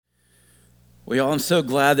Well, y'all, I'm so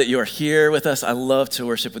glad that you are here with us. I love to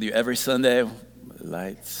worship with you every Sunday.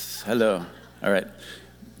 Lights. Hello. All right.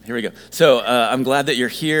 Here we go. So I'm glad that you're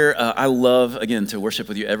here. I love, again, to worship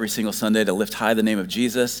with you every single Sunday, to lift high the name of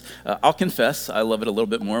Jesus. I'll confess, I love it a little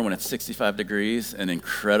bit more when it's 65 degrees and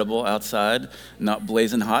incredible outside, not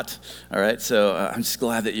blazing hot. All right, so I'm just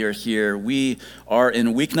glad that you're here. We are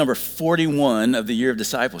in week number 41 of the year of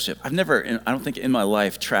discipleship. I've never, I don't think in my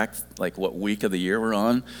life, tracked like what week of the year we're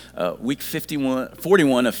on. Week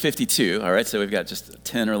 41 of 52, all right, so we've got just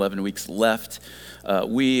 10 or 11 weeks left.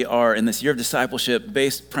 We are in this year of discipleship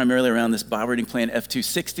based primarily around this Bible reading plan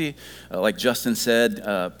F260. Like Justin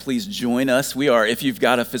said, please join us. We are, if you've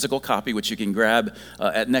got a physical copy, which you can grab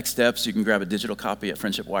at Next Steps, you can grab a digital copy at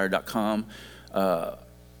friendshipwire.com.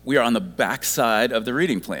 We are on the back side of the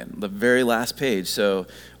reading plan, the very last page. So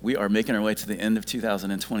we are making our way to the end of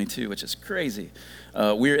 2022, which is crazy.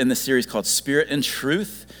 We're in this series called Spirit and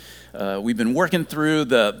Truth. We've been working through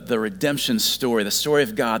the redemption story, the story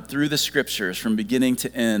of God through the scriptures from beginning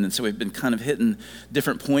to end. And so we've been kind of hitting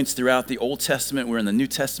different points throughout the Old Testament. We're in the New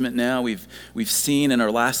Testament now. We've seen in our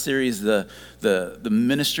last series the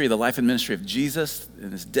ministry, the life and ministry of Jesus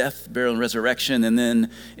and his death, burial, and resurrection. And then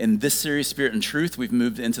in this series, Spirit and Truth, we've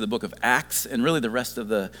moved into the book of Acts and really the rest of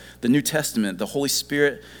the New Testament. The Holy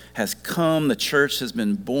Spirit has come, the church has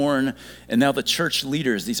been born, and now the church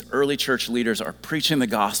leaders, these early church leaders, are preaching the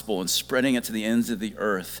gospel and spreading it to the ends of the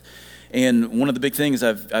earth. And one of the big things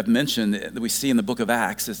I've mentioned that we see in the book of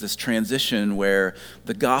Acts is this transition where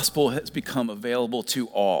the gospel has become available to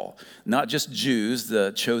all, not just Jews,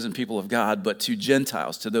 the chosen people of God, but to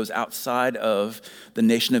Gentiles, to those outside of the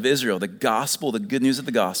nation of Israel. The gospel, the good news of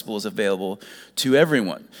the gospel is available to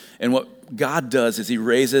everyone. And what God does is he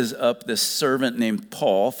raises up this servant named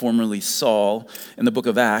Paul, formerly Saul, in the book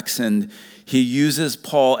of Acts, and he uses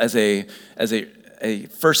Paul as a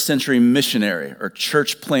first century missionary or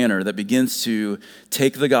church planner that begins to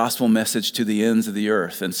take the gospel message to the ends of the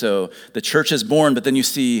earth. And so the church is born, but then you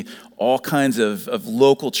see all kinds of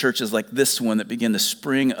local churches like this one that begin to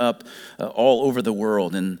spring up all over the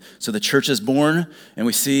world. And so the church is born, and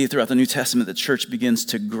we see throughout the New Testament the church begins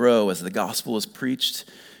to grow as the gospel is preached.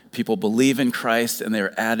 People believe in Christ, and they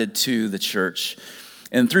are added to the church.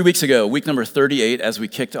 And 3 weeks ago, week number 38, as we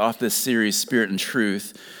kicked off this series, Spirit and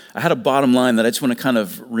Truth, I had a bottom line that I just want to kind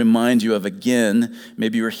of remind you of again.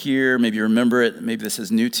 Maybe you were here, maybe you remember it, maybe this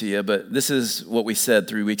is new to you, but this is what we said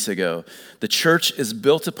 3 weeks ago. The church is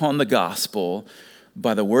built upon the gospel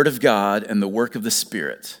by the word of God and the work of the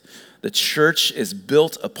Spirit. The church is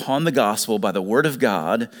built upon the gospel by the word of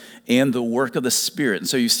God and the work of the Spirit. And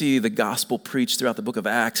so you see the gospel preached throughout the book of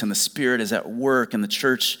Acts, and the Spirit is at work, and the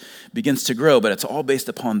church begins to grow, but it's all based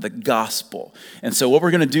upon the gospel. And so what we're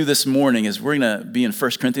going to do this morning is we're going to be in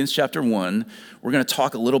 1 Corinthians chapter 1. We're going to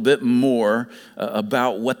talk a little bit more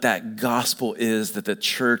about what that gospel is that the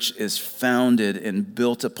church is founded and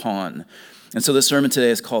built upon. And so this sermon today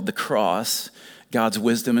is called The Cross, God's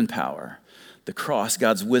Wisdom and Power. The cross,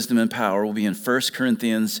 God's wisdom and power, will be in 1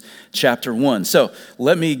 Corinthians chapter 1. So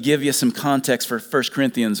let me give you some context for 1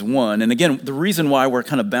 Corinthians 1. And again, the reason why we're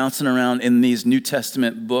kind of bouncing around in these New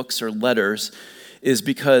Testament books or letters is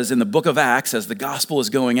because in the book of Acts, as the gospel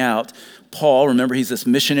is going out, Paul, remember, he's this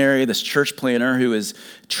missionary, this church planner who is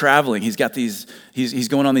traveling. He's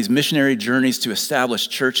going on these missionary journeys to establish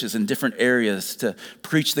churches in different areas to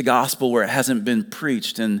preach the gospel where it hasn't been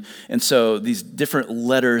preached. And so these different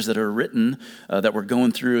letters that are written that we're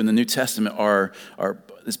going through in the New Testament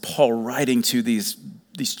is Paul writing to these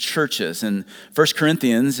churches. And 1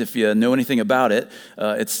 Corinthians, if you know anything about it,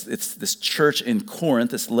 it's this church in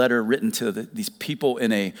Corinth, this letter written to these people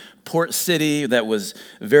in a port city that was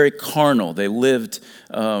very carnal. They lived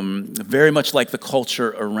very much like the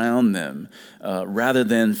culture around them rather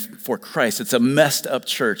than for Christ. It's a messed up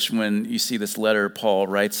church when you see this letter Paul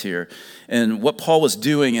writes here. And what Paul was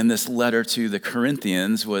doing in this letter to the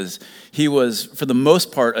Corinthians was he was, for the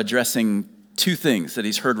most part, addressing two things that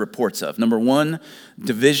he's heard reports of. Number one,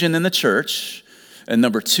 division in the church, and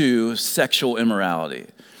number two, sexual immorality.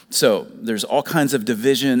 So there's all kinds of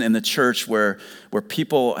division in the church where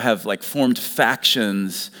people have like formed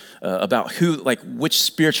factions about which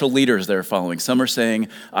spiritual leaders they're following. Some are saying,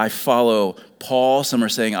 I follow Paul. Some are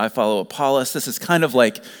saying, I follow Apollos. This is kind of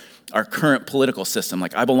like our current political system.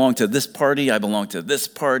 Like, I belong to this party, I belong to this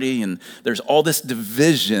party, and there's all this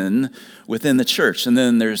division within the church. And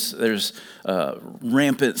then there's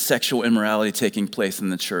rampant sexual immorality taking place in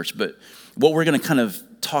the church. But what we're going to kind of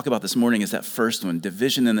talk about this morning is that first one,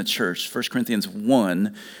 division in the church. 1 Corinthians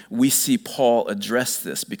 1, we see Paul address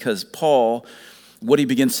this because Paul, what he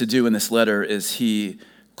begins to do in this letter is he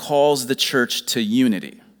calls the church to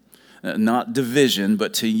unity. not division,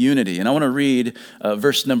 but to unity. And I want to read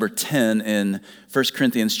verse number 10 in 1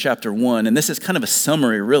 Corinthians chapter 1. And this is kind of a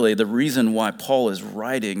summary, really, the reason why Paul is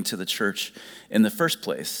writing to the church in the first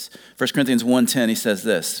place. 1 Corinthians 1:10, he says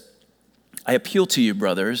this, I appeal to you,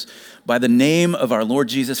 brothers, by the name of our Lord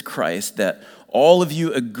Jesus Christ, that all of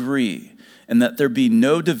you agree, and that there be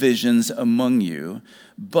no divisions among you,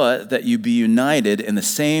 but that you be united in the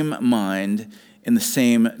same mind, in the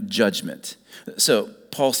same judgment. So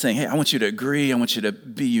Paul's saying, hey, I want you to agree. I want you to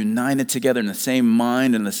be united together in the same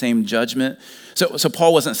mind and the same judgment. So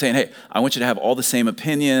Paul wasn't saying, hey, I want you to have all the same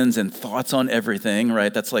opinions and thoughts on everything,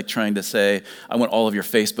 right? That's like trying to say, I want all of your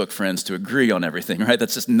Facebook friends to agree on everything, right?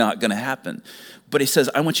 That's just not going to happen. But he says,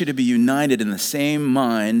 I want you to be united in the same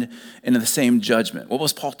mind and in the same judgment. What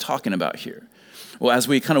was Paul talking about here? Well, as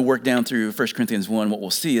we kind of work down through 1 Corinthians 1, what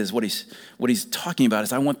we'll see is what he's talking about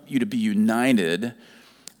is I want you to be united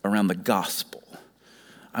around the gospel.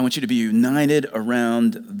 I want you to be united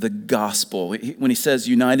around the gospel. When he says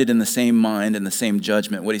united in the same mind and the same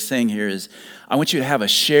judgment, what he's saying here is I want you to have a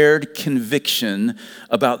shared conviction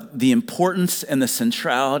about the importance and the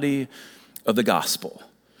centrality of the gospel.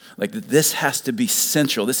 Like this has to be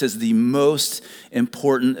central. This is the most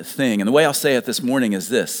important thing. And the way I'll say it this morning is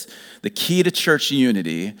this. The key to church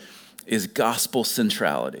unity is gospel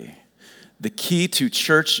centrality. The key to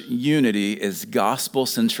church unity is gospel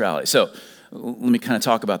centrality. So let me kind of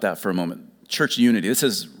talk about that for a moment. Church unity. This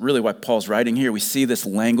is really why Paul's writing here. We see this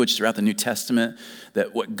language throughout the New Testament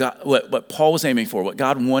that what Paul was aiming for, what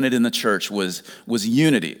God wanted in the church was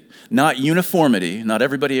unity, not uniformity, not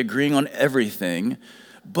everybody agreeing on everything,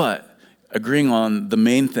 but agreeing on the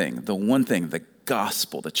main thing, the one thing, the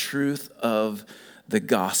gospel, the truth of the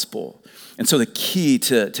gospel. And so the key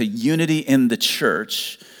to unity in the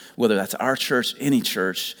church, whether that's our church, any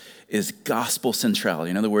church, is gospel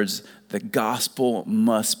centrality. In other words, the gospel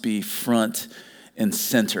must be front and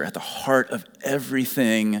center, at the heart of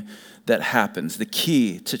everything that happens. The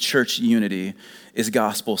key to church unity is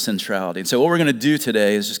gospel centrality. And so what we're going to do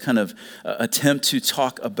today is just kind of attempt to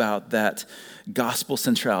talk about that gospel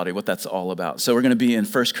centrality, what that's all about. So we're going to be in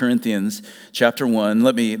 1 Corinthians chapter 1.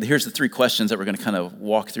 Here's the three questions that we're going to kind of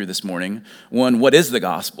walk through this morning. One, what is the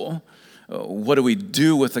gospel? What do we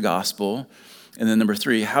do with the gospel? And then number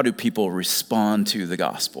 3, how do people respond to the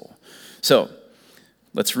gospel? So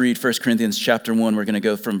let's read 1 Corinthians chapter 1. We're going to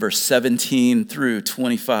go from verse 17 through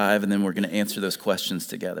 25, and then we're going to answer those questions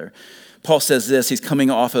together. Paul says this, he's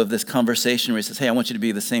coming off of this conversation where he says, hey, I want you to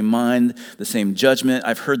be the same mind, the same judgment.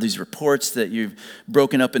 I've heard these reports that you've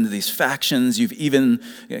broken up into these factions. It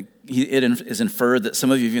is inferred that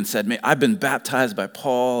some of you even said, man, I've been baptized by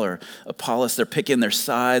Paul or Apollos. They're picking their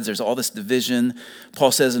sides. There's all this division.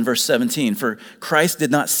 Paul says in verse 17, for Christ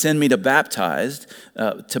did not send me to baptize,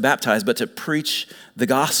 but to preach the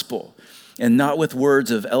gospel. And not with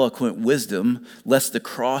words of eloquent wisdom, lest the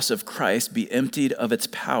cross of Christ be emptied of its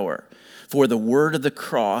power. For the word of the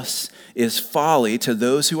cross is folly to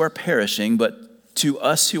those who are perishing, but to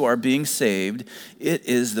us who are being saved, it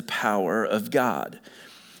is the power of God.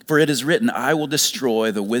 For it is written, I will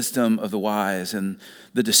destroy the wisdom of the wise, and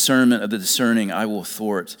the discernment of the discerning I will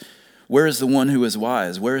thwart. Where is the one who is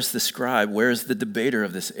wise? Where is the scribe? Where is the debater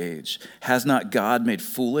of this age? Has not God made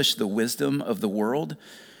foolish the wisdom of the world?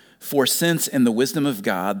 For since in the wisdom of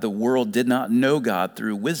God, the world did not know God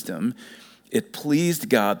through wisdom, it pleased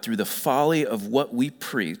God through the folly of what we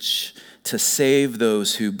preach to save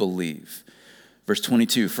those who believe. Verse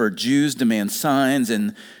 22, for Jews demand signs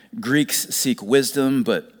and Greeks seek wisdom,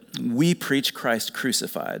 but we preach Christ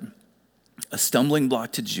crucified, a stumbling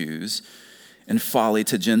block to Jews and folly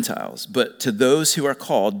to Gentiles. But to those who are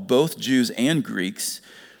called, both Jews and Greeks,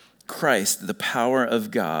 Christ, the power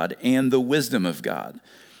of God and the wisdom of God.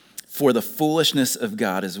 For the foolishness of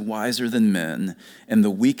God is wiser than men, and the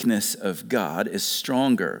weakness of God is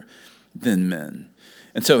stronger than men.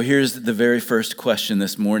 And so here's the very first question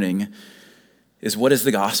this morning is what is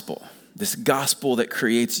the gospel? This gospel that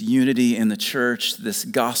creates unity in the church, this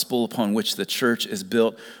gospel upon which the church is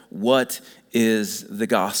built. What is the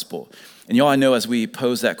gospel? And y'all, I know as we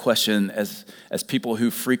pose that question as people who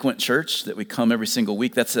frequent church, that we come every single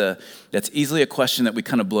week, that's easily a question that we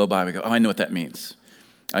kind of blow by. We go, oh, I know what that means.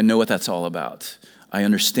 I know what that's all about. I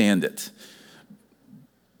understand it.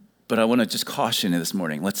 But I want to just caution you this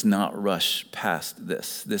morning, let's not rush past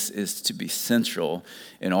this. This is to be central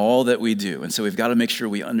in all that we do. And so we've got to make sure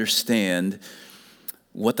we understand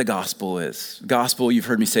what the gospel is. Gospel, you've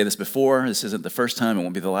heard me say this before. This isn't the first time. It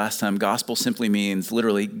won't be the last time. Gospel simply means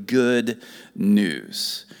literally good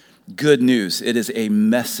news. Good news. It is a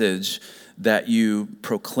message that you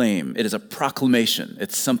proclaim. It is a proclamation.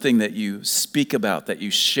 It's something that you speak about, that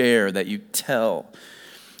you share, that you tell.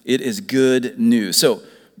 It is good news. So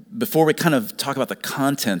before we kind of talk about the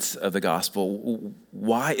contents of the gospel,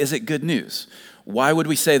 why is it good news? Why would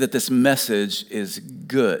we say that this message is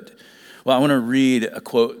good? Well, I want to read a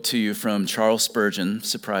quote to you from Charles Spurgeon.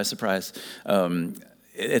 Surprise, surprise.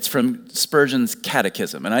 It's from Spurgeon's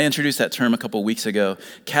Catechism. And I introduced that term a couple weeks ago.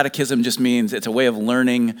 Catechism just means it's a way of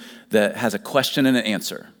learning that has a question and an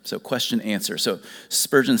answer. So question, answer. So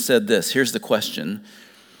Spurgeon said this. Here's the question.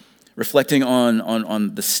 Reflecting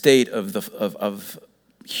on the state of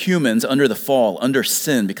humans under the fall, under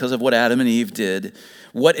sin, because of what Adam and Eve did.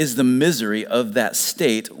 What is the misery of that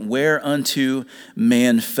state whereunto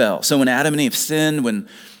man fell? So when Adam and Eve sinned, when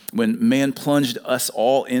man plunged us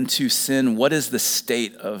all into sin, what is the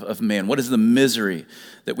state of man? What is the misery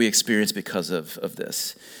that we experience because of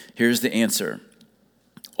this? Here's the answer.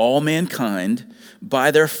 All mankind,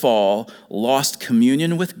 by their fall, lost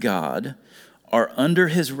communion with God, are under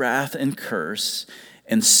his wrath and curse,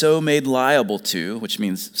 and so made liable to, which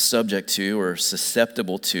means subject to or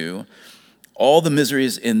susceptible to, all the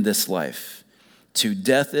miseries in this life, to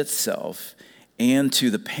death itself, and to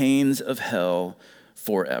the pains of hell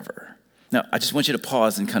forever. Now, I just want you to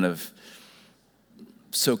pause and kind of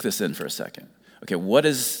soak this in for a second. Okay, what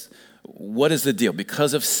is the deal?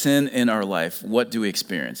 Because of sin in our life, what do we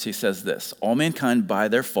experience? He says this, all mankind by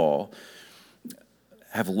their fall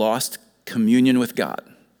have lost communion with God.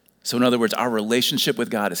 So in other words, our relationship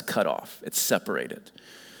with God is cut off. It's separated.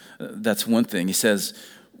 That's one thing. He says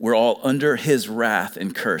we're all under his wrath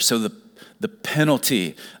and curse. So the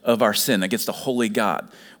penalty of our sin against the holy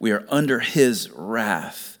God, we are under his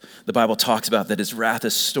wrath. The Bible talks about that his wrath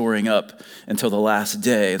is storing up until the last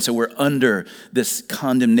day. And so we're under this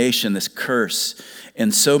condemnation, this curse.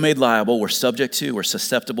 And so made liable, we're subject to, we're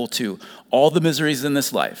susceptible to all the miseries in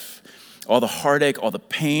this life. All the heartache, all the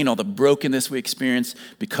pain, all the brokenness we experience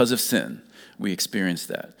because of sin. We experience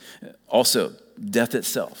that. Also, death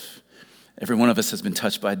itself. Every one of us has been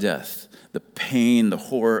touched by death. The pain, the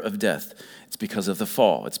horror of death. It's because of the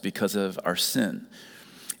fall. It's because of our sin.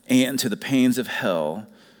 And to the pains of hell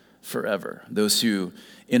forever. Those who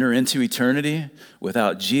enter into eternity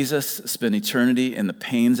without Jesus spend eternity in the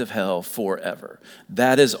pains of hell forever.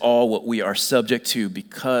 That is all what we are subject to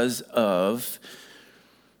because of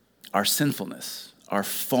our sinfulness, our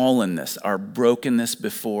fallenness, our brokenness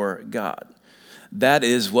before God. That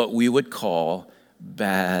is what we would call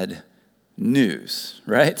bad news,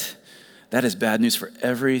 right? That is bad news for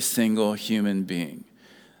every single human being.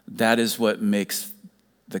 That is what makes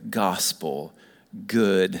the gospel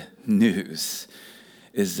good news,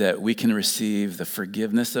 is that we can receive the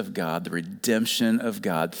forgiveness of God, the redemption of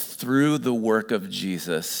God through the work of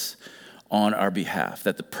Jesus on our behalf,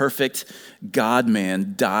 that the perfect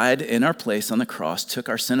God-man died in our place on the cross, took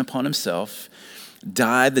our sin upon himself,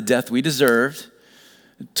 died the death we deserved,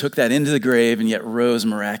 took that into the grave, and yet rose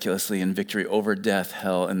miraculously in victory over death,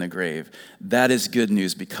 hell, and the grave. That is good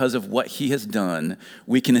news. Because of what he has done,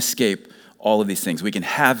 we can escape all of these things. We can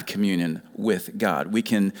have communion with God.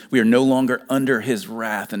 We are no longer under his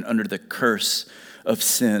wrath and under the curse of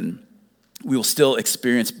sin. We will still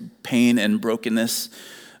experience pain and brokenness,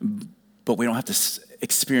 but we don't have to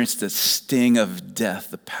experience the sting of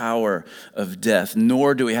death, the power of death,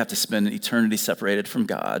 nor do we have to spend an eternity separated from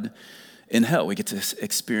God in hell. We get to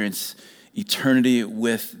experience eternity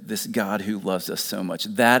with this God who loves us so much.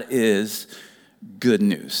 That is good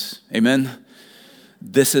news. Amen?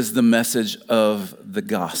 This is the message of the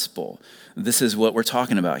gospel. This is what we're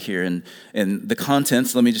talking about here. And the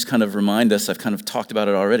contents, let me just kind of remind us, I've kind of talked about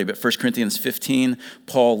it already, but 1 Corinthians 15,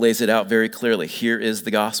 Paul lays it out very clearly. Here is the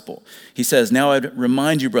gospel. He says, now I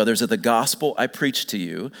remind you, brothers, of the gospel I preached to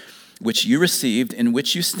you, which you received, in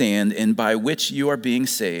which you stand, and by which you are being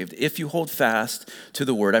saved, if you hold fast to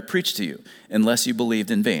the word I preached to you, unless you believed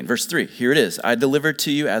in vain. Verse 3, here it is. I delivered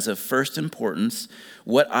to you as of first importance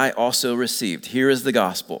what I also received. Here is the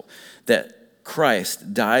gospel, that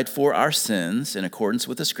Christ died for our sins in accordance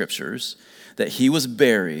with the scriptures, that he was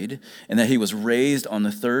buried, and that he was raised on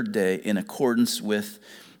the third day in accordance with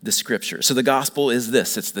the scripture. So the gospel is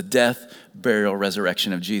this. It's the death, burial,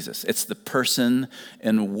 resurrection of Jesus. It's the person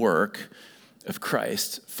and work of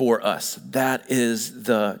Christ for us. That is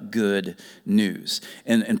the good news.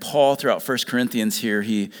 And Paul, throughout 1 Corinthians here,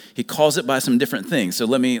 he calls it by some different things. So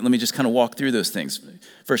let me just kind of walk through those things.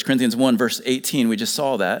 1 Corinthians 1, verse 18, we just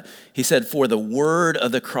saw that. He said, for the word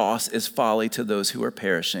of the cross is folly to those who are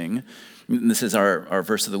perishing. And this is our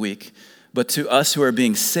verse of the week. But to us who are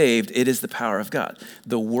being saved, it is the power of God.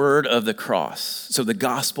 The word of the cross. So the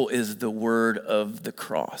gospel is the word of the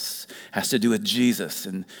cross. Has to do with Jesus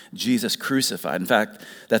and Jesus crucified. In fact,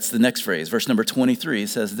 that's the next phrase. Verse number 23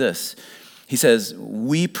 says this. He says,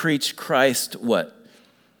 we preach Christ what?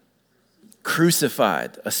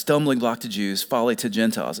 Crucified, a stumbling block to Jews, folly to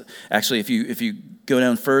Gentiles. Actually, if you go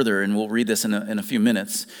down further, and we'll read this in a few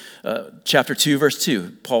minutes, chapter 2, verse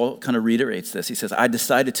 2, Paul kind of reiterates this. He says, I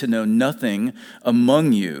decided to know nothing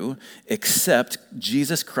among you except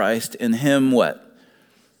Jesus Christ and him what?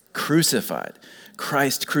 Crucified.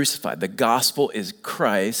 Christ crucified. The gospel is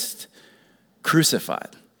Christ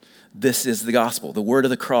crucified. This is the gospel, the word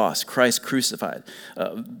of the cross, Christ crucified.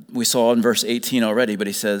 We saw in verse 18 already, but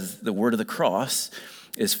he says the word of the cross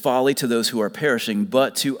is folly to those who are perishing,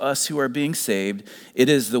 but to us who are being saved, it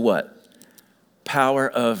is the what? Power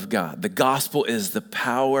of God. The gospel is the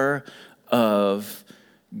power of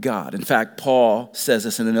God. In fact, Paul says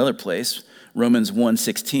this in another place, Romans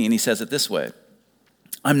 1:16. He says it this way,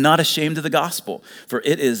 I'm not ashamed of the gospel, for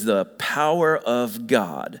it is the power of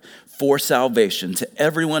God for salvation to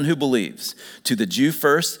everyone who believes, to the Jew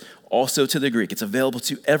first, also to the Greek. It's available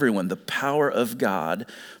to everyone, the power of God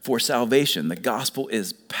for salvation. The gospel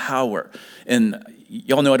is power. And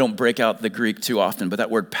y'all know I don't break out the Greek too often, but that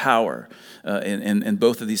word power in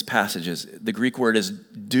both of these passages, the Greek word is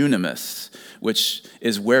dunamis, which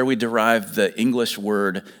is where we derive the English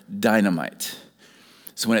word dynamite.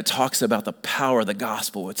 So when it talks about the power of the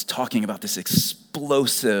gospel, it's talking about this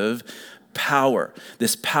explosive power,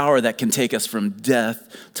 this power that can take us from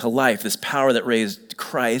death to life, this power that raised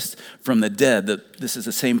Christ from the dead. This is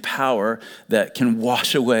the same power that can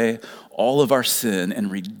wash away all of our sin and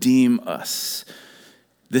redeem us.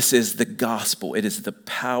 This is the gospel. It is the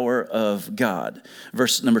power of God.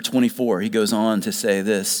 Verse number 24, he goes on to say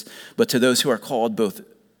this, but to those who are called both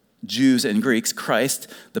Jews and Greeks, Christ,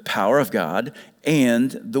 the power of God,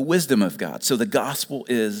 and the wisdom of God. So the gospel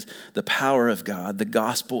is the power of God. The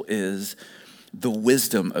gospel is the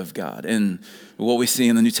wisdom of God. And what we see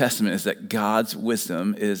in the New Testament is that God's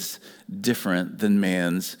wisdom is different than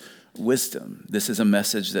man's wisdom. This is a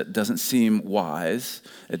message that doesn't seem wise.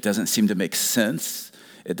 It doesn't seem to make sense.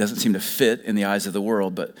 It doesn't seem to fit in the eyes of the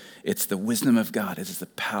world, but it's the wisdom of God. It is the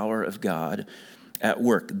power of God at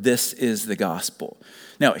work. This is the gospel.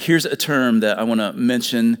 Now, here's a term that I want to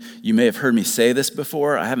mention. You may have heard me say this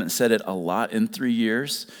before. I haven't said it a lot in 3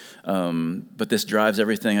 years, but this drives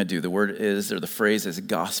everything I do. The phrase is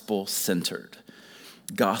gospel-centered.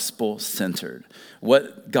 Gospel-centered.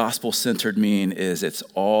 What gospel-centered mean is it's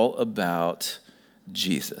all about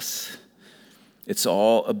Jesus. It's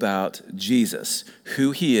all about Jesus,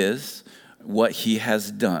 who he is, what he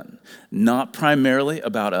has done. Not primarily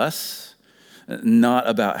about us, not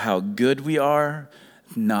about how good we are,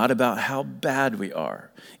 not about how bad we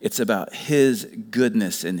are. It's about his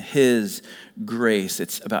goodness and his grace.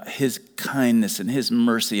 It's about his kindness and his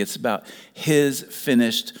mercy. It's about his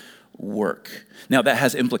finished work. Now, that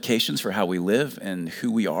has implications for how we live and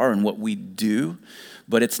who we are and what we do,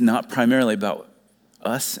 but it's not primarily about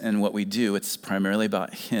us and what we do. It's primarily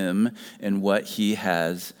about him and what he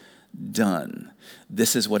has done.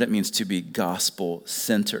 This is what it means to be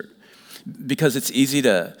gospel-centered. Because it's easy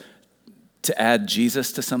to add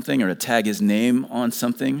Jesus to something or to tag his name on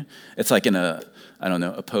something. It's like in a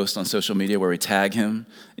post on social media where we tag him,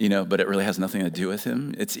 but it really has nothing to do with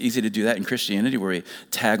him. It's easy to do that in Christianity where we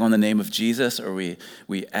tag on the name of Jesus or we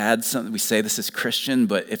add something, we say this is Christian,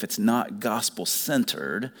 but if it's not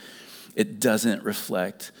gospel-centered, it doesn't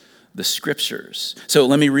reflect the scriptures. So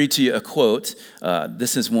let me read to you a quote.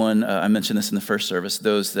 This is one, I mentioned this in the first service,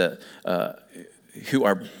 those that who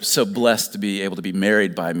are so blessed to be able to be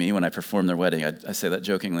married by me when I perform their wedding. I say that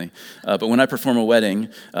jokingly. But when I perform a wedding,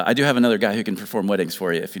 I do have another guy who can perform weddings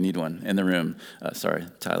for you if you need one in the room. Sorry,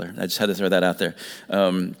 Tyler. I just had to throw that out there.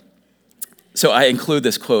 So I include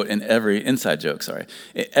this quote in every inside joke, sorry.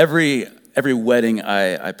 Every wedding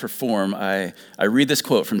I perform, I read this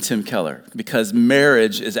quote from Tim Keller because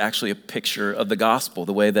marriage is actually a picture of the gospel,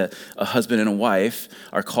 the way that a husband and a wife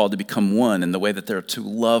are called to become one and the way that they're to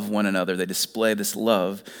love one another. They display this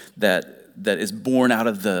love that is born out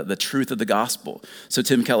of the truth of the gospel. So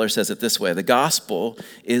Tim Keller says it this way, the gospel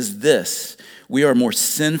is this: we are more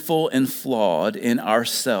sinful and flawed in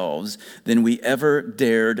ourselves than we ever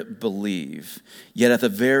dared believe. Yet at the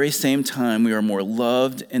very same time, we are more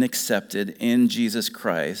loved and accepted in Jesus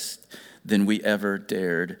Christ than we ever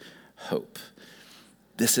dared hope.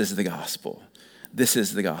 This is the gospel. This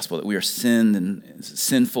is the gospel, that we are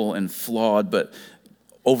sinful and flawed, but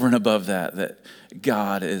over and above that, that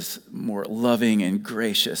God is more loving and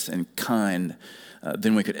gracious and kind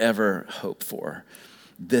than we could ever hope for.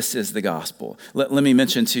 This is the gospel. Let me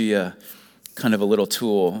mention to you kind of a little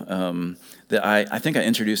tool that I think I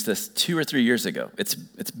introduced this 2 or 3 years ago. It's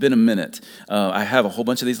been a minute. I have a whole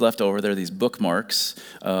bunch of these left over. There are these bookmarks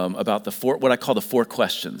about what I call the 4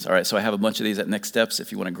 questions. All right, so I have a bunch of these at Next Steps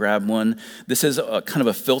if you want to grab one. This is kind of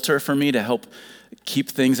a filter for me to help keep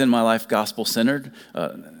things in my life gospel-centered.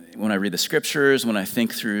 When I read the scriptures, when I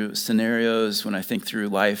think through scenarios, when I think through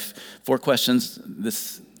life, 4 questions.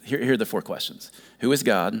 Here are the 4 questions. Who is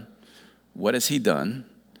God? What has he done?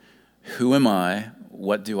 Who am I?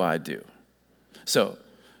 What do I do? So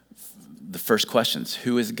the first questions,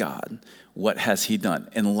 who is God? What has he done?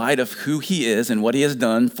 In light of who he is and what he has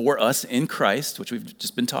done for us in Christ, which we've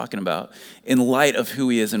just been talking about, in light of who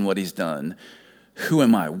he is and what he's done, who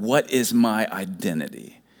am I? What is my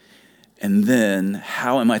identity? And then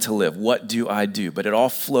how am I to live? What do I do? But it all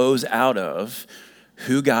flows out of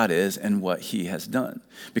who God is and what he has done.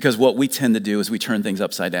 Because what we tend to do is we turn things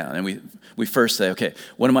upside down and we first say, okay,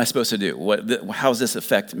 what am I supposed to do? How does this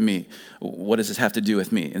affect me? What does this have to do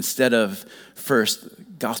with me? Instead of first,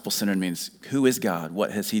 gospel-centered means who is God?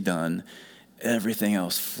 What has he done? Everything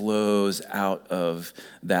else flows out of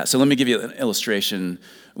that. So let me give you an illustration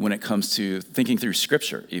when it comes to thinking through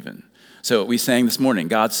scripture even. So we sang this morning,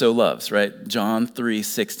 God so loves, right? John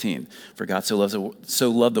 3:16. For God so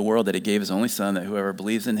loved the world that he gave his only son, that whoever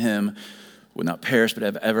believes in him would not perish but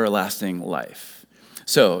have everlasting life.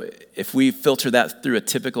 So if we filter that through a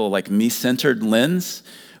typical like me-centered lens,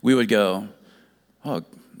 we would go, oh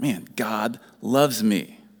man, God loves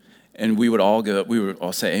me. And we would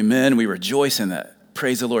all say amen. We rejoice in that.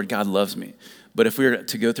 Praise the Lord, God loves me. But if we were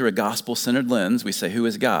to go through a gospel-centered lens, we say, who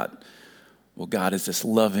is God? Well, God is this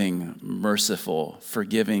loving, merciful,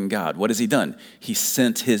 forgiving God. What has he done? He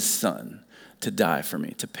sent his son to die for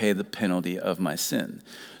me, to pay the penalty of my sin.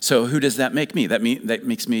 So who does that make me? That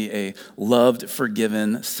makes me a loved,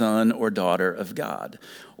 forgiven son or daughter of God.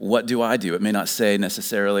 What do I do? It may not say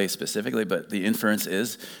necessarily specifically, but the inference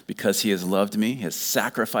is because he has loved me, he has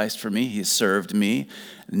sacrificed for me, he has served me.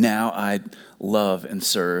 Now I love and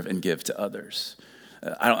serve and give to others.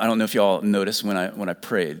 I don't know if y'all noticed when I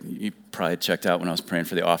prayed. You probably checked out when I was praying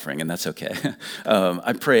for the offering, and that's okay.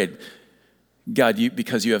 I prayed, God,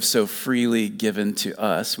 because you have so freely given to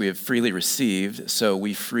us, we have freely received, so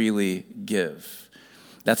we freely give.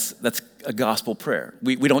 That's a gospel prayer.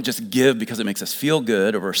 We don't just give because it makes us feel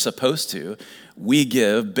good or we're supposed to. We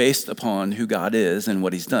give based upon who God is and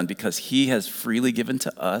what he's done because he has freely given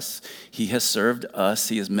to us. He has served us.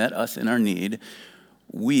 He has met us in our need.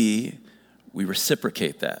 We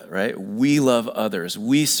reciprocate that, right? We love others.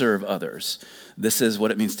 We serve others. This is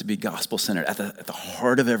what it means to be gospel-centered. At the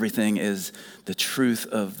heart of everything is the truth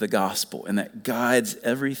of the gospel, and that guides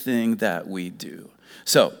everything that we do.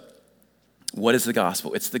 So, what is the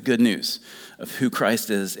gospel? It's the good news of who Christ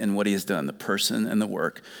is and what he has done, the person and the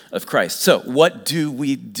work of Christ. So, what do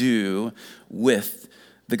we do with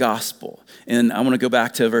the gospel? And I want to go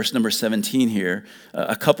back to verse number 17 here.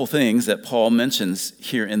 A couple things that Paul mentions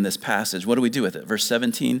here in this passage. What do we do with it? Verse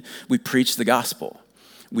 17, we preach the gospel.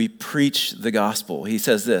 We preach the gospel. He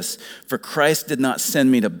says this, for Christ did not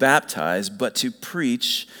send me to baptize, but to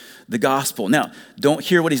preach the gospel. Now, don't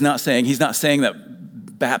hear what he's not saying. He's not saying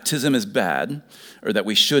that baptism is bad or that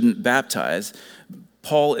we shouldn't baptize.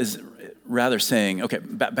 Paul is rather saying, okay,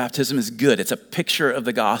 baptism is good. It's a picture of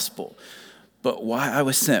the gospel. But why I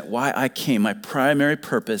was sent, why I came, my primary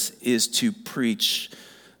purpose is to preach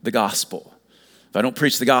the gospel. If I don't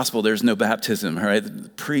preach the gospel, there's no baptism, all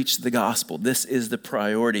right? Preach the gospel. This is the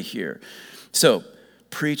priority here. So,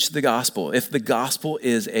 preach the gospel. If the gospel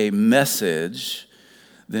is a message,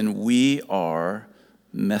 then we are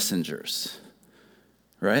messengers,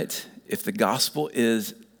 right? If the gospel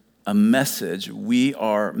is a message, we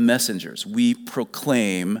are messengers. We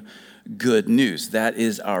proclaim good news. That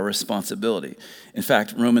is our responsibility. In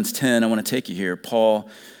fact, Romans 10, I want to take you here. Paul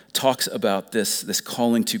talks about this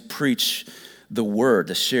calling to preach the word,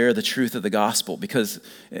 to share the truth of the gospel. Because,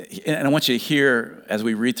 and I want you to hear, as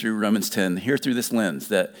we read through Romans 10, hear through this lens,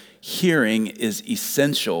 that hearing is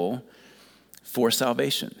essential for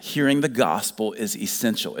salvation. Hearing the gospel is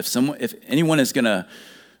essential. If anyone is going to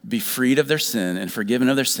be freed of their sin and forgiven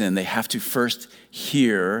of their sin, they have to first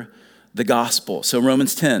hear the gospel. So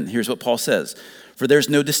Romans 10, here's what Paul says. For there's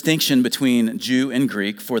no distinction between Jew and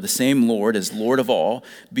Greek, for the same Lord is Lord of all,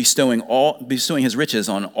 bestowing his riches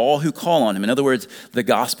on all who call on him. In other words, the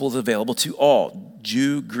gospel is available to all,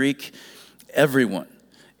 Jew, Greek, everyone.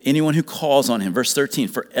 Anyone who calls on him, verse 13,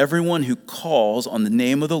 for everyone who calls on the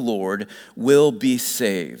name of the Lord will be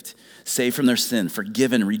saved from their sin,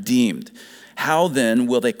 forgiven, redeemed. How then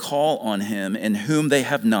will they call on him in whom they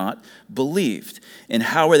have not believed? And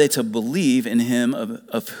how are they to believe in him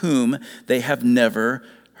of whom they have never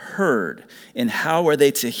heard? And how are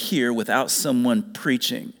they to hear without someone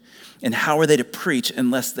preaching? And how are they to preach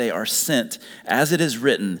unless they are sent? As it is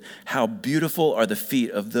written, how beautiful are the feet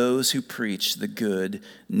of those who preach the good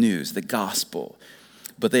news, the gospel.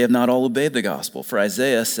 But they have not all obeyed the gospel. For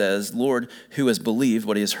Isaiah says, Lord, who has believed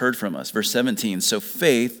what he has heard from us? Verse 17, so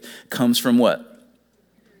faith comes from what?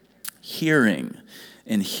 Hearing,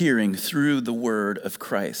 and hearing through the word of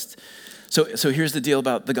Christ. So here's the deal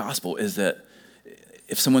about the gospel is that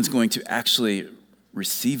if someone's going to actually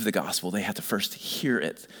receive the gospel, they have to first hear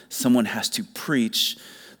it. Someone has to preach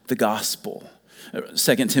the gospel.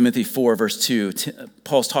 2 Timothy 4, verse 2,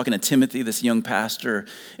 Paul's talking to Timothy, this young pastor,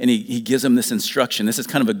 and he gives him this instruction. This is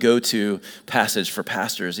kind of a go-to passage for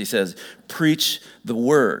pastors. He says, preach the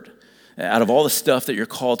word. Out of all the stuff that you're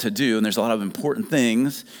called to do, and there's a lot of important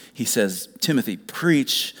things, he says, Timothy,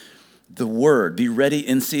 preach the word. Be ready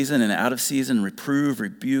in season and out of season, reprove,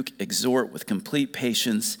 rebuke, exhort with complete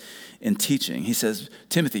patience in teaching. He says,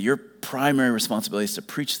 Timothy, your primary responsibility is to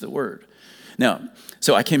preach the word. Now,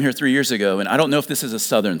 so I came here 3 years ago, and I don't know if this is a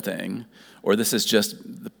Southern thing or this is just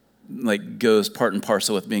like goes part and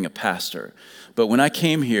parcel with being a pastor. But when I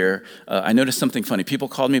came here, I noticed something funny. People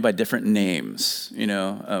called me by different names,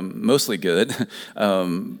 mostly good.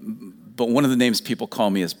 But one of the names people call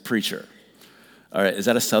me is preacher. All right, is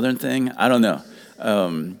that a Southern thing? I don't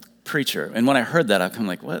know. Preacher. And when I heard that, I'm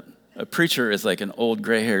like, what? A preacher is like an old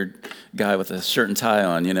gray-haired guy with a shirt and tie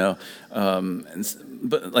on,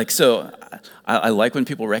 I like when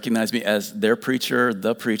people recognize me as their preacher,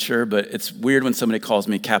 the preacher, but it's weird when somebody calls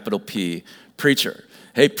me capital P, preacher.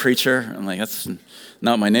 Hey, preacher. I'm like, that's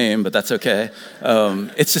not my name, but that's okay.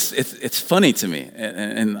 It's funny to me,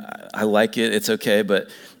 and I like it. It's okay, but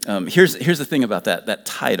here's the thing about that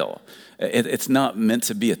title. It's not meant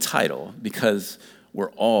to be a title because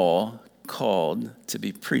we're all called to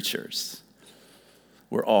be preachers.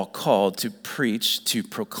 We're all called to preach, to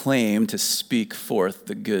proclaim, to speak forth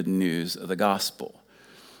the good news of the gospel.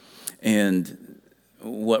 And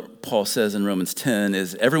what Paul says in Romans 10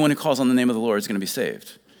 is everyone who calls on the name of the Lord is going to be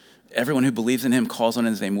saved. Everyone who believes in him, calls on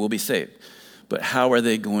his name, will be saved. But how are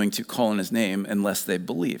they going to call on his name unless they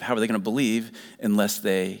believe? How are they going to believe unless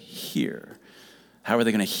they hear? How are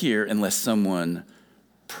they going to hear unless someone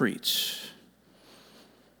preach?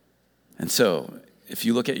 And so, if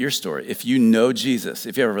you look at your story, if you know Jesus,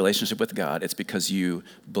 if you have a relationship with God, it's because you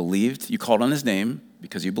believed, you called on his name,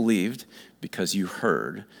 because you believed, because you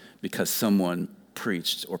heard, because someone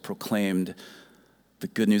preached or proclaimed the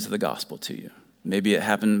good news of the gospel to you. Maybe it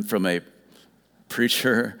happened from a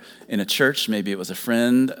preacher in a church, maybe it was a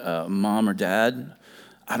friend, mom or dad,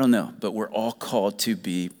 I don't know, but we're all called to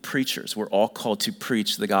be preachers. We're all called to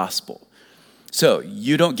preach the gospel. So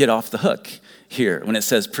you don't get off the hook here when it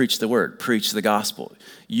says preach the word, preach the gospel.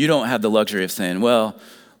 You don't have the luxury of saying, well,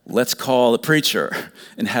 let's call a preacher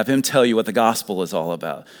and have him tell you what the gospel is all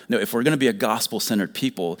about. No, if we're going to be a gospel-centered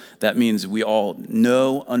people, that means we all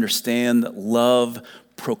know, understand, love,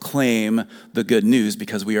 proclaim the good news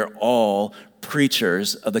because we are all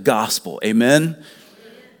preachers of the gospel. Amen?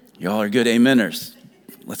 Y'all are good ameners.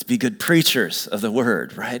 Let's be good preachers of the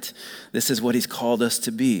word, right? This is what he's called us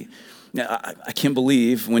to be. Now, I can't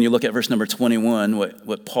believe when you look at verse number 21,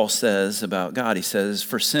 what Paul says about God. He says,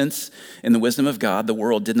 for since in the wisdom of God, the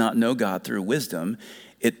world did not know God through wisdom,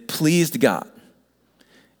 it pleased God.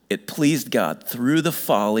 It pleased God through the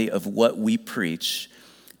folly of what we preach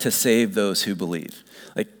to save those who believe.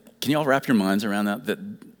 Like, can you all wrap your minds around that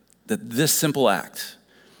this simple act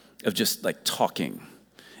of just like talking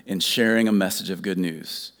and sharing a message of good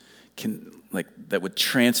news that would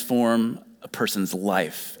transform a person's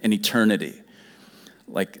life and eternity,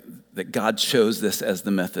 like that God chose this as the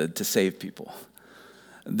method to save people.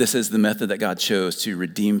 This is the method that God chose to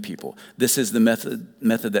redeem people. This is the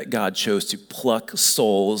method that God chose to pluck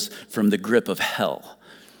souls from the grip of hell,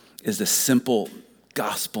 is the simple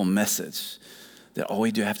gospel message that all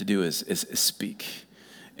we do have to do is speak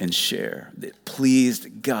and share. It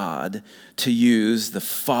pleased God to use the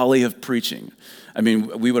folly of preaching. I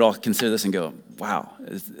mean, we would all consider this and go, wow,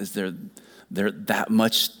 is there that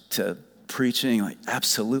much to preaching? Like,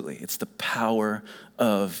 absolutely. It's the power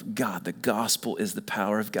of God. The gospel is the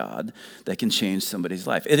power of God that can change somebody's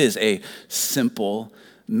life. It is a simple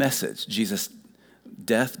message. Jesus'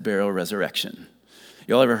 death, burial, resurrection.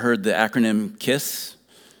 Y'all ever heard the acronym KISS?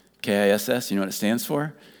 K-I-S-S, you know what it stands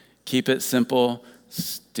for? Keep it simple,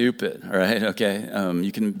 Stupid, all right, okay.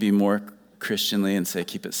 You can be more Christianly and say,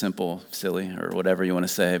 keep it simple, silly, or whatever you want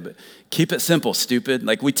to say, but keep it simple, stupid.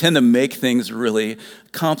 Like, we tend to make things really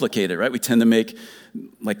complicated, right? We tend to make,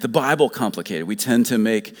 like, the Bible complicated. We tend to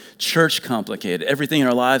make church complicated. Everything in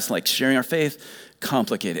our lives, like sharing our faith,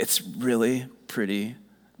 complicated. It's really pretty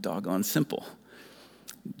doggone simple.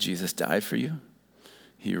 Jesus died for you.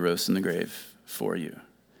 He rose from the grave for you.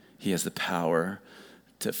 He has the power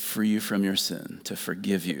to free you from your sin, to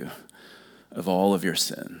forgive you of all of your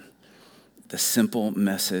sin. The simple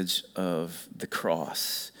message of the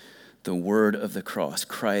cross, the word of the cross,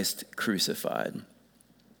 Christ crucified.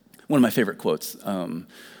 One of my favorite quotes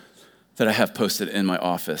that I have posted in my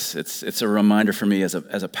office. It's a reminder for me as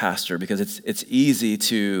a pastor, because it's easy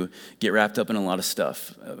to get wrapped up in a lot of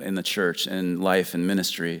stuff in the church and life and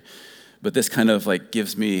ministry, but this kind of like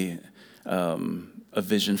gives me a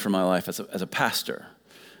vision for my life as a pastor.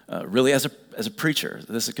 Really, as a preacher,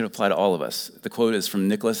 this can apply to all of us. The quote is from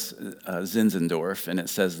Nicholas Zinzendorf, and it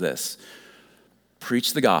says this: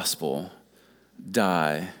 "Preach the gospel,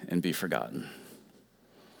 die, and be forgotten."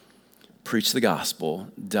 Preach the gospel,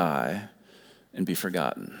 die, and be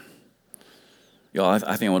forgotten. Y'all,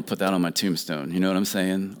 I think I want to put that on my tombstone. You know what I'm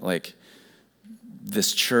saying? Like,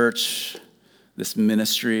 this church, this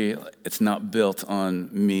ministry, it's not built on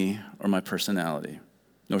me or my personality.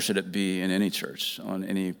 Nor should it be in any church, on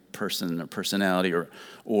any person or personality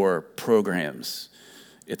or programs.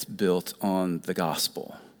 It's built on the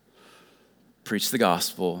gospel. Preach the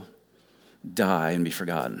gospel, die, and be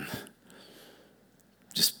forgotten.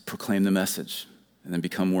 Just proclaim the message and then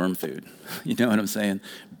become worm food. You know what I'm saying?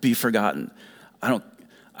 Be forgotten. I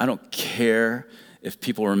don't care if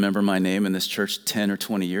people remember my name in this church 10 or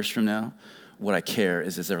 20 years from now. What I care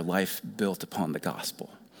is their life built upon the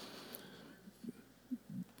gospel?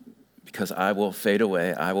 Because I will fade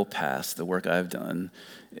away, I will pass the work I've done.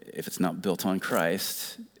 If it's not built on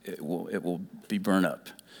Christ, it will be burned up.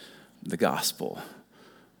 The gospel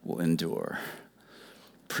will endure.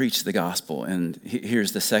 Preach the gospel. And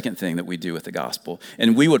here's the second thing that we do with the gospel.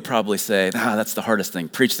 And we would probably say, that's the hardest thing.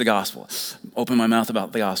 Preach the gospel. Open my mouth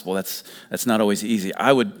about the gospel. That's not always easy.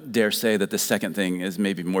 I would dare say that the second thing is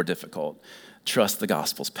maybe more difficult. Trust the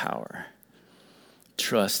gospel's power.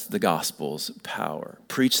 Trust the gospel's power.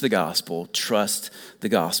 Preach the gospel. Trust the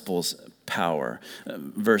gospel's power.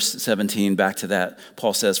 Verse 17, back to that,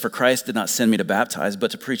 Paul says, "For Christ did not send me to baptize, but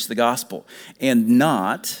to preach the gospel, and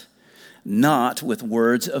not with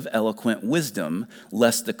words of eloquent wisdom,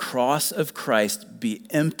 lest the cross of Christ be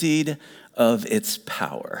emptied of its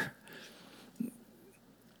power."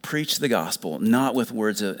 Preach the gospel, not with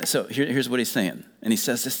words of... So here's what he's saying, and he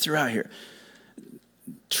says this throughout here.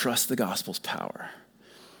 Trust the gospel's power.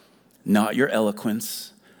 Not your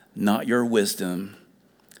eloquence, not your wisdom.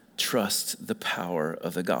 Trust the power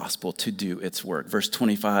of the gospel to do its work. Verse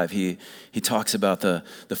 25, he talks about the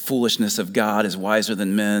foolishness of God is wiser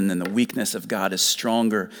than men, and the weakness of God is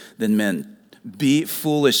stronger than men. Be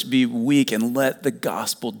foolish, be weak, and let the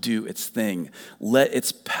gospel do its thing. Let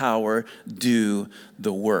its power do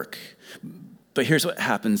the work. But here's what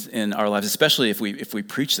happens in our lives, especially if we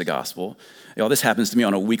preach the gospel. Y'all, this happens to me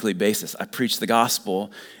on a weekly basis. I preach the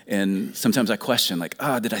gospel, and sometimes I question, like,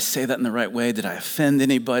 did I say that in the right way? Did I offend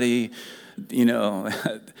anybody? You know,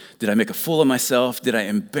 did I make a fool of myself? Did I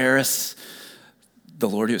embarrass the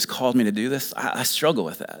Lord who has called me to do this? I struggle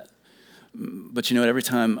with that. But you know what? Every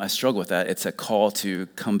time I struggle with that, it's a call to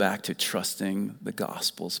come back to trusting the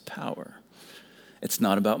gospel's power. It's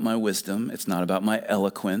not about my wisdom. It's not about my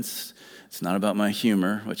eloquence. It's not about my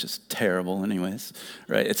humor, which is terrible anyways,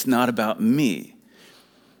 right? It's not about me.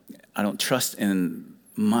 I don't trust in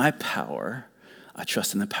my power. I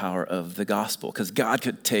trust in the power of the gospel, because God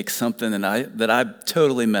could take something that I've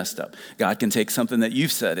totally messed up. God can take something that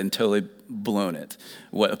you've said and totally blown it,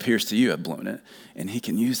 what appears to you have blown it, and he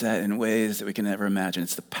can use that in ways that we can never imagine.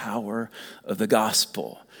 It's the power of the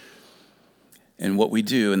gospel. And what we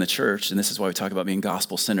do in the church, and this is why we talk about being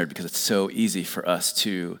gospel-centered, because it's so easy for us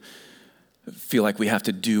to feel like we have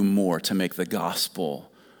to do more to make the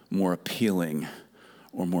gospel more appealing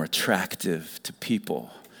or more attractive to people.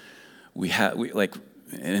 And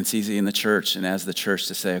it's easy in the church and as the church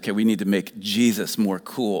to say, okay, we need to make Jesus more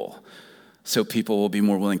cool so people will be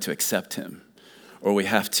more willing to accept him. Or we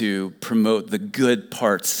have to promote the good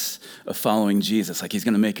parts of following Jesus, like he's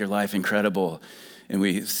going to make your life incredible, and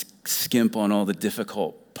we skimp on all the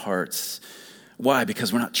difficult parts. Why?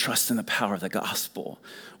 Because we're not trusting the power of the gospel.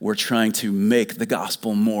 We're trying to make the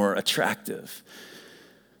gospel more attractive.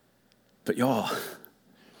 But y'all,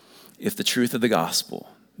 if the truth of the gospel,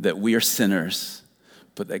 that we are sinners,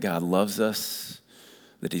 but that God loves us,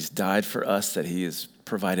 that he's died for us, that he has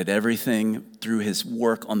provided everything through his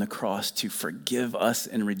work on the cross to forgive us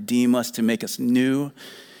and redeem us, to make us new.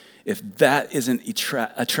 If that isn't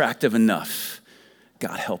attractive enough,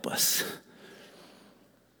 God help us.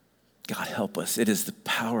 God help us. It is the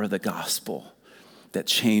power of the gospel that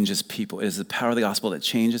changes people. It is the power of the gospel that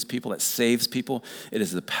changes people, that saves people. It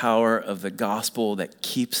is the power of the gospel that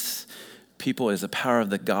keeps people. It is the power of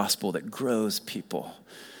the gospel that grows people.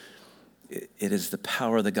 It is the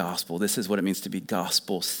power of the gospel. This is what it means to be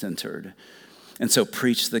gospel-centered. And so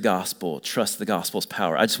preach the gospel, trust the gospel's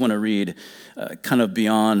power. I just want to read kind of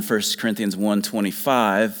beyond 1 Corinthians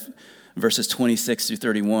 1:25, verses 26 through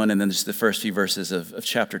 31, and then just the first few verses of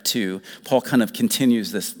chapter 2. Paul kind of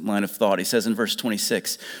continues this line of thought. He says in verse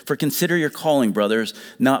 26, "For consider your calling, brothers.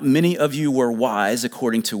 Not many of you were wise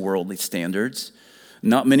according to worldly standards.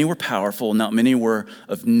 Not many were powerful. Not many were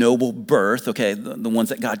of noble birth." Okay, the ones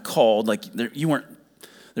that God called, like you weren't.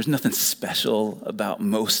 There's nothing special about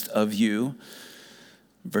most of you.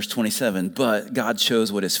 Verse 27, "But God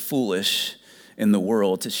chose what is foolish in the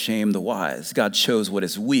world to shame the wise. God chose what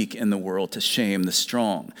is weak in the world to shame the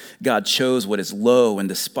strong. God chose what is low and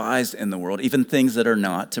despised in the world, even things that are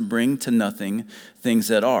not, to bring to nothing things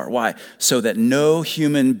that are." Why? "So that no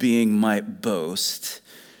human being might boast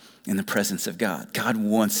in the presence of God." God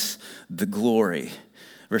wants the glory.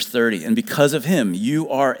 Verse 30, "And because of him, you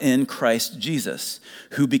are in Christ Jesus,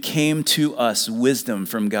 who became to us wisdom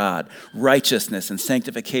from God, righteousness and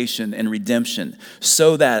sanctification and redemption,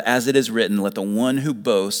 so that, as it is written, let the one who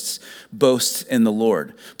boasts, boasts in the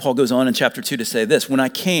Lord." Paul goes on in chapter 2 to say this, when I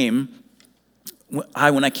came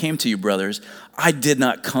to you, brothers, I did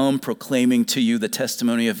not come proclaiming to you the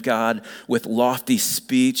testimony of God with lofty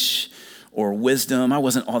speech or wisdom. I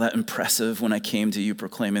wasn't all that impressive when I came to you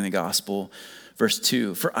proclaiming the gospel. Verse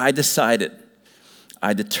 2, "For I determined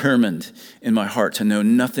in my heart to know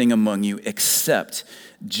nothing among you except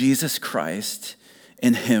Jesus Christ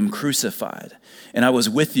and him crucified. And I was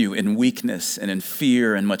with you in weakness and in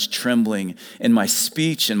fear and much trembling. And my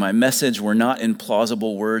speech and my message were not in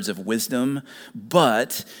plausible words of wisdom,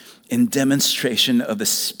 but in demonstration of the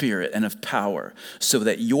Spirit and of power, so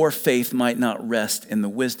that your faith might not rest in the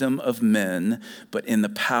wisdom of men, but in the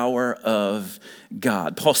power of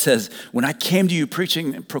God." Paul says, when I came to you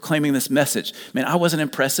proclaiming this message, man, I wasn't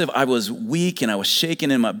impressive. I was weak and I was shaking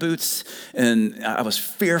in my boots and I was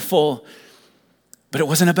fearful, but it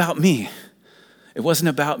wasn't about me. It wasn't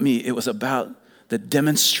about me. It was about the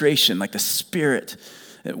demonstration, like the Spirit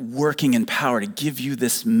working in power to give you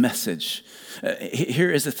this message.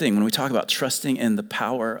 Here is the thing. When we talk about trusting in the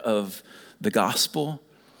power of the gospel,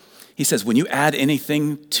 he says when you add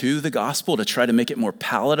anything to the gospel to try to make it more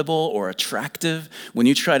palatable or attractive, when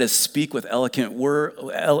you try to speak with eloquent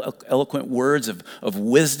words of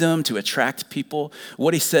wisdom to attract people,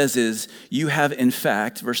 what he says is you have in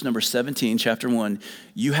fact, verse number 17, chapter 1,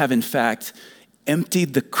 you have in fact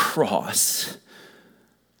emptied the cross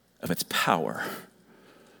of its power.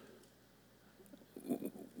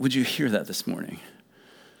 Would you hear that this morning?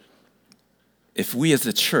 If we as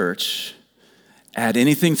a church add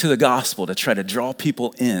anything to the gospel to try to draw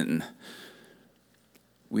people in,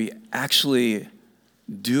 we actually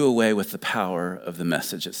do away with the power of the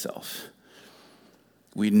message itself.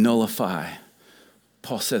 We nullify,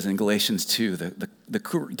 Paul says in Galatians 2,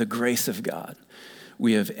 the grace of God.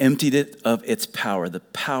 We have emptied it of its power. The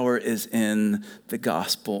power is in the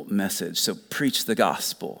gospel message. So preach the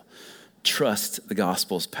gospel. Trust the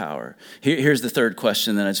gospel's power. Here's the third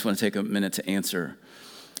question that I just want to take a minute to answer.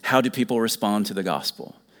 How do people respond to the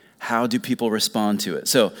gospel? How do people respond to it?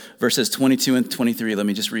 So verses 22 and 23, let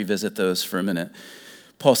me just revisit those for a minute.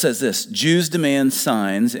 Paul says this, "Jews demand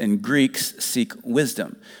signs and Greeks seek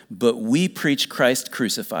wisdom, but we preach Christ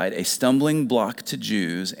crucified, a stumbling block to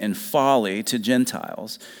Jews and folly to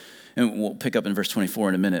Gentiles." And we'll pick up in verse 24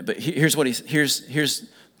 in a minute, but here's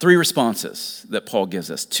three responses that Paul gives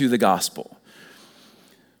us to the gospel.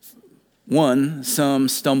 One, some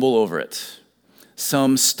stumble over it.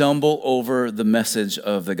 Some stumble over the message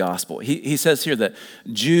of the gospel. He says here that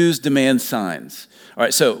Jews demand signs. All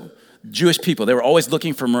right, so Jewish people, they were always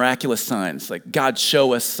looking for miraculous signs, like God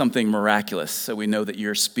show us something miraculous so we know that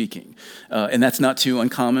you're speaking. And that's not too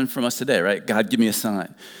uncommon from us today, right? God, give me a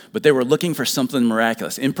sign. But they were looking for something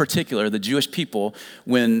miraculous. In particular, the Jewish people,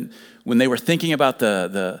 when they were thinking about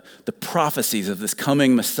the prophecies of this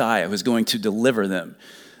coming Messiah who's going to deliver them,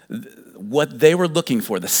 what they were looking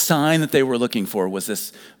for, the sign that they were looking for, was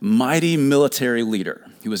this mighty military leader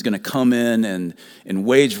who was going to come in and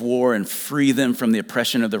wage war and free them from the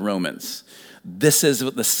oppression of the Romans. This is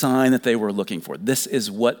the sign that they were looking for. This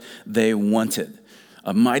is what they wanted,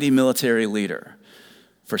 a mighty military leader.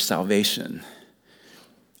 for salvation.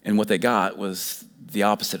 And what they got was the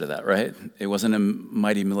opposite of that, right? It wasn't a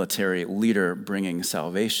mighty military leader bringing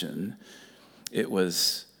salvation. It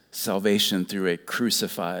was salvation through a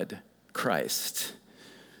crucified Christ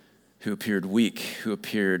who appeared weak, who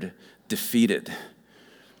appeared defeated,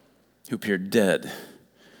 who appeared dead.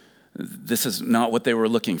 This is not what they were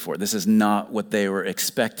looking for. This is not what they were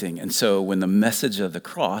expecting. And so when the message of the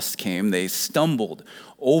cross came, they stumbled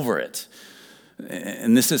over it.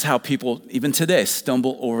 And this is how people, even today,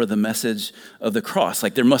 stumble over the message of the cross.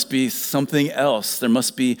 Like there must be something else. There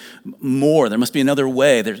must be more. There must be another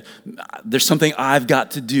way. There's something I've got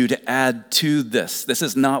to do to add to this. This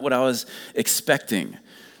is not what I was expecting.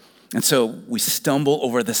 And so we stumble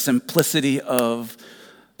over the simplicity of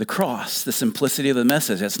the cross, the simplicity of the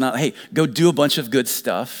message. It's not, hey, go do a bunch of good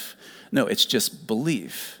stuff. No, it's just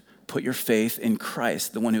believe. Put your faith in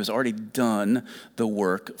Christ, the one who has already done the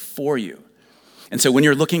work for you. And so when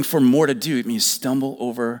you're looking for more to do, you stumble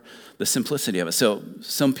over the simplicity of it. So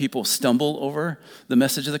some people stumble over the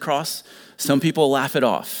message of the cross. Some people laugh it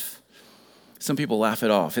off. Some people laugh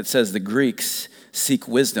it off. It says the Greeks seek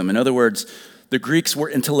wisdom. In other words, the Greeks were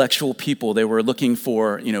intellectual people. They were looking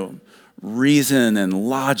for, reason and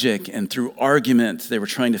logic, and through argument, they were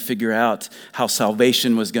trying to figure out how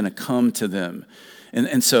salvation was going to come to them.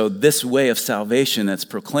 And so this way of salvation that's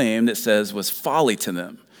proclaimed, it says, was folly to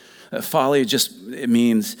them. Folly it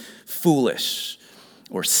means foolish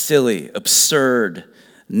or silly, absurd,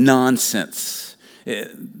 nonsense.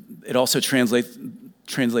 It also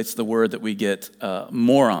translates the word that we get,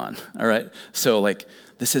 moron, all right? So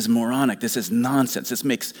this is moronic, this is nonsense, this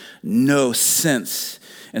makes no sense.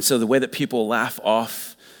 And so the way that people laugh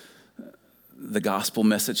off the gospel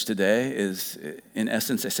message today is, in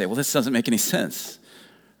essence, they say, well, this doesn't make any sense.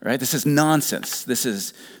 Right? This is nonsense. This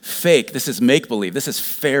is fake. This is make-believe. This is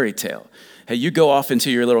fairy tale. Hey, you go off into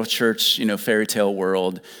your little church, fairy tale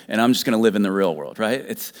world, and I'm just going to live in the real world,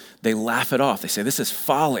 right? They laugh it off. They say, this is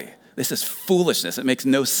folly. This is foolishness. It makes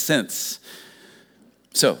no sense.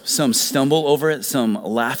 So some stumble over it, some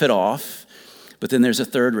laugh it off, but then there's a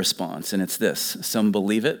third response, and it's this. Some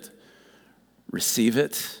believe it, receive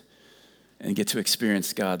it, and get to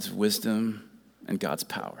experience God's wisdom and God's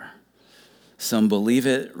power. Some believe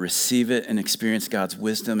it, receive it, and experience God's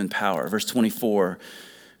wisdom and power. Verse 24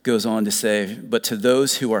 goes on to say, but to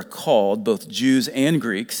those who are called, both Jews and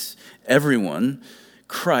Greeks, everyone,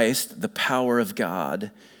 Christ, the power of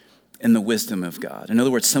God and the wisdom of God. In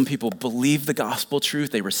other words, some people believe the gospel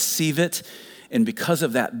truth, they receive it, and because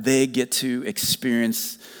of that, they get to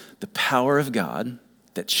experience the power of God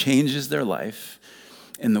that changes their life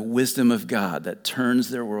and the wisdom of God that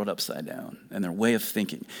turns their world upside down and their way of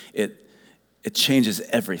thinking. It changes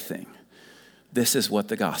everything. This is what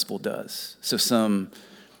the gospel does. So some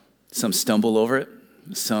stumble over it,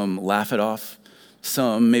 some laugh it off,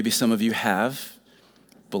 maybe some of you have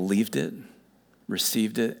believed it,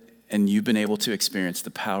 received it, and you've been able to experience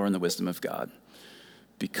the power and the wisdom of God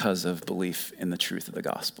because of belief in the truth of the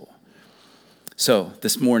gospel. So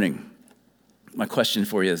this morning, my question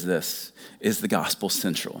for you is this: is the gospel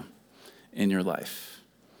central in your life?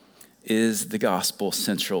 Is the gospel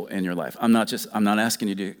central in your life? I'm not asking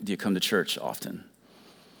you, do you come to church often?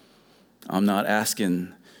 I'm not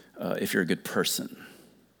asking if you're a good person.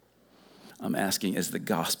 I'm asking, is the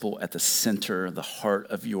gospel at the center, the heart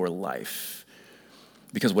of your life?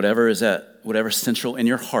 Because whatever's central in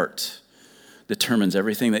your heart determines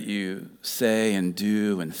everything that you say and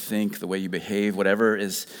do and think, the way you behave, whatever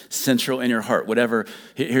is central in your heart,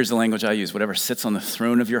 here's the language I use, whatever sits on the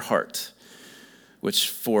throne of your heart, which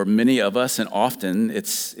for many of us, and often,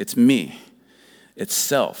 it's me. It's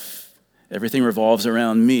self. Everything revolves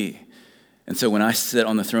around me. And so when I sit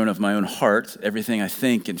on the throne of my own heart, everything I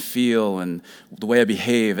think and feel and the way I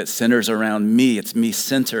behave, it centers around me. It's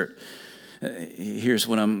me-centered. Here's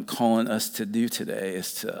what I'm calling us to do today,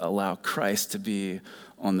 is to allow Christ to be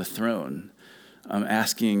on the throne. I'm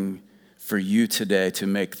asking for you today to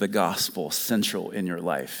make the gospel central in your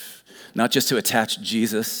life. Not just to attach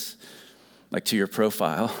Jesus to your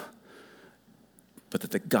profile, but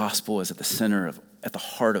that the gospel is at the center at the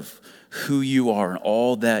heart of who you are and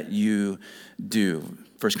all that you do.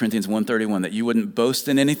 1 Corinthians 1:31, that you wouldn't boast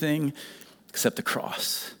in anything except the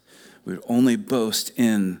cross. We would only boast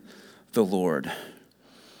in the Lord.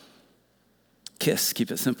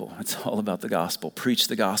 Keep it simple. It's all about the gospel. Preach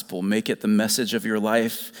the gospel. Make it the message of your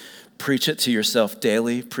life. Preach it to yourself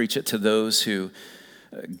daily. Preach it to those who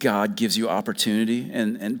God gives you opportunity.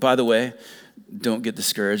 And by the way, don't get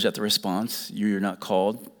discouraged at the response. You're not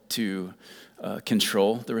called to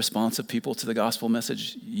control the response of people to the gospel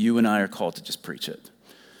message. You and I are called to just preach it,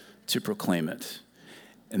 to proclaim it.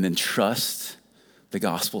 and then trust the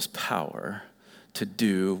gospel's power to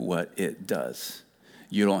do what it does.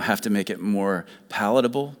 You don't have to make it more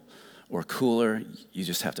palatable or cooler. You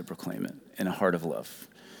just have to proclaim it in a heart of love.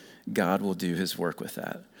 God will do his work with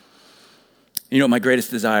that. You know, my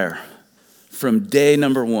greatest desire from day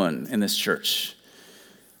number one in this church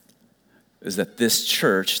is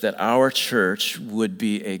that our church would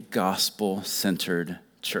be a gospel-centered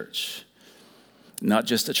church. Not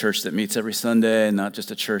just a church that meets every Sunday, not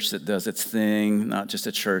just a church that does its thing, not just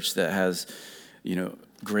a church that has,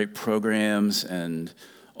 great programs and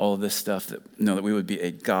all of this stuff. That we would be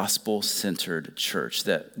a gospel-centered church,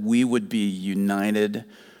 that we would be united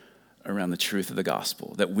around the truth of the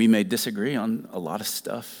gospel, that we may disagree on a lot of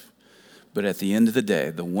stuff, but at the end of the day,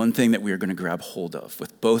 the one thing that we are going to grab hold of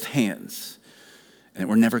with both hands and that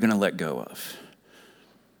we're never going to let go of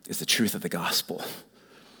is the truth of the gospel.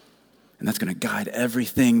 And that's going to guide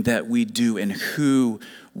everything that we do and who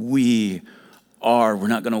we are. We're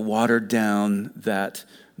not going to water down that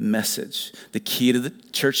message. The key to the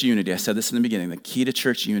church unity, I said this in the beginning, the key to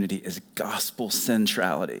church unity is gospel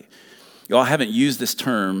centrality. Y'all haven't used this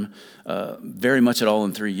term very much at all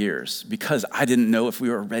in 3 years because I didn't know if we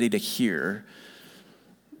were ready to hear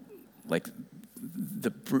like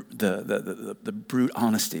the brute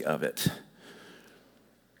honesty of it,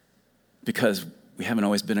 because we haven't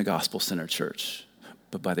always been a gospel-centered church.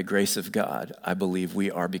 But by the grace of God, I believe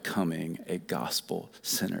we are becoming a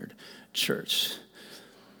gospel-centered church.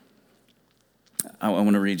 I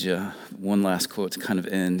want to read you one last quote to kind of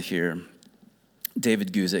end here.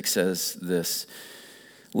 David Guzik says this: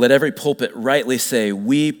 "Let every pulpit rightly say,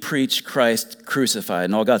 'We preach Christ crucified.'"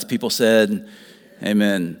 And all God's people said,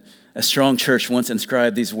 amen. A strong church once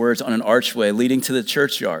inscribed these words on an archway leading to the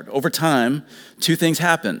churchyard. Over time, two things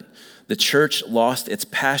happened. The church lost its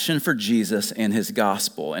passion for Jesus and his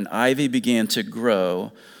gospel, and ivy began to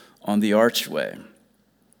grow on the archway.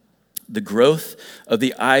 The growth of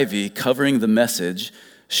the ivy covering the message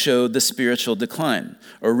showed the spiritual decline.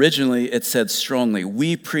 Originally, it said strongly,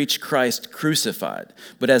 "We preach Christ crucified."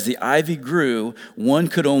 But as the ivy grew, one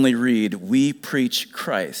could only read, "We preach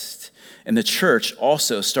Christ." And the church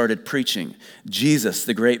also started preaching Jesus,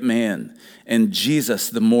 the great man, and Jesus,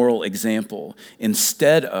 the moral example,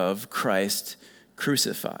 instead of Christ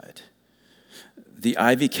crucified. The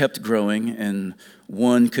ivy kept growing, and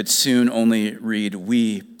one could soon only read,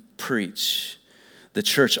 "We preach." The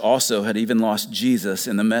church also had even lost Jesus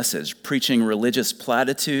in the message, preaching religious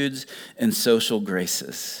platitudes and social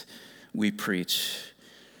graces. We preach.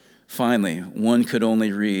 Finally, one could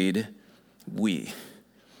only read, "We."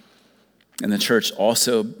 And the church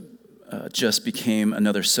also just became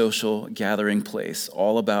another social gathering place,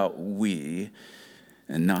 all about we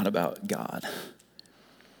and not about God.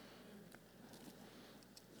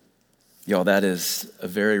 Y'all, that is a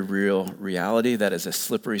very real reality. That is a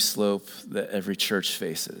slippery slope that every church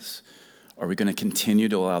faces. Are we going to continue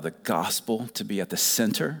to allow the gospel to be at the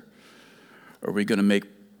center? Or are we going to make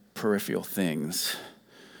peripheral things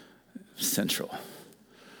central?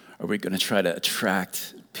 Are we going to try to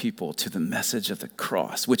attract people to the message of the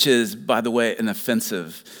cross, which is, by the way, an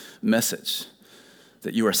offensive message,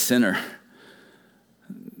 that you are a sinner,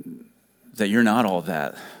 that you're not all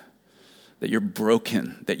that you're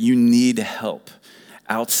broken, that you need help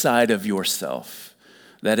outside of yourself.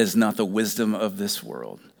 That is not the wisdom of this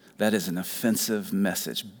world. That is an offensive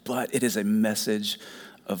message, but it is a message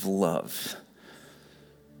of love.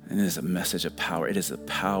 And it is a message of power. It is the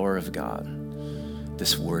power of God,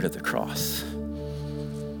 this word of the cross.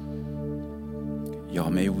 Y'all,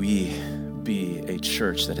 may we be a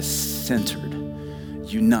church that is centered,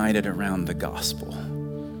 united around the gospel.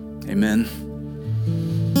 Amen.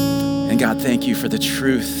 And God, thank you for the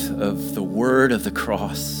truth of the word of the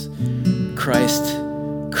cross, Christ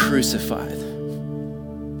crucified.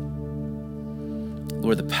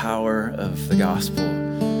 Lord, the power of the gospel.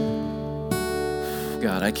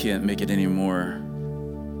 God, I can't make it any more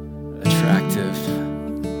attractive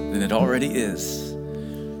than it already is.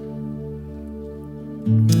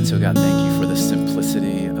 And so, God, thank you for the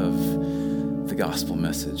simplicity of the gospel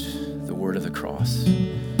message, the word of the cross.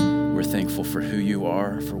 We're thankful for who you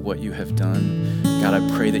are, for what you have done. God, I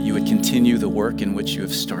pray that you would continue the work in which you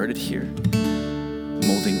have started here,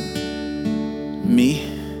 molding me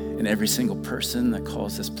and every single person that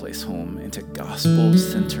calls this place home into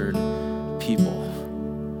gospel-centered people.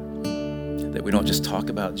 That we don't just talk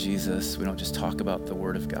about Jesus, we don't just talk about the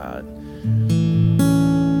Word of God.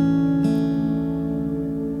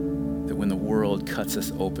 That when the world cuts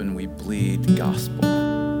us open, we bleed the gospel,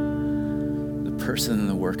 the person and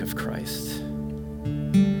the work of Christ.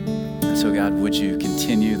 And so God, would you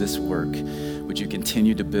continue this work? Would you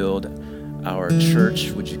continue to build our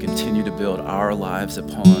church? Would you continue to build our lives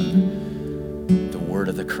upon the word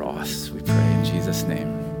of the cross? We pray in Jesus'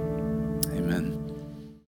 name.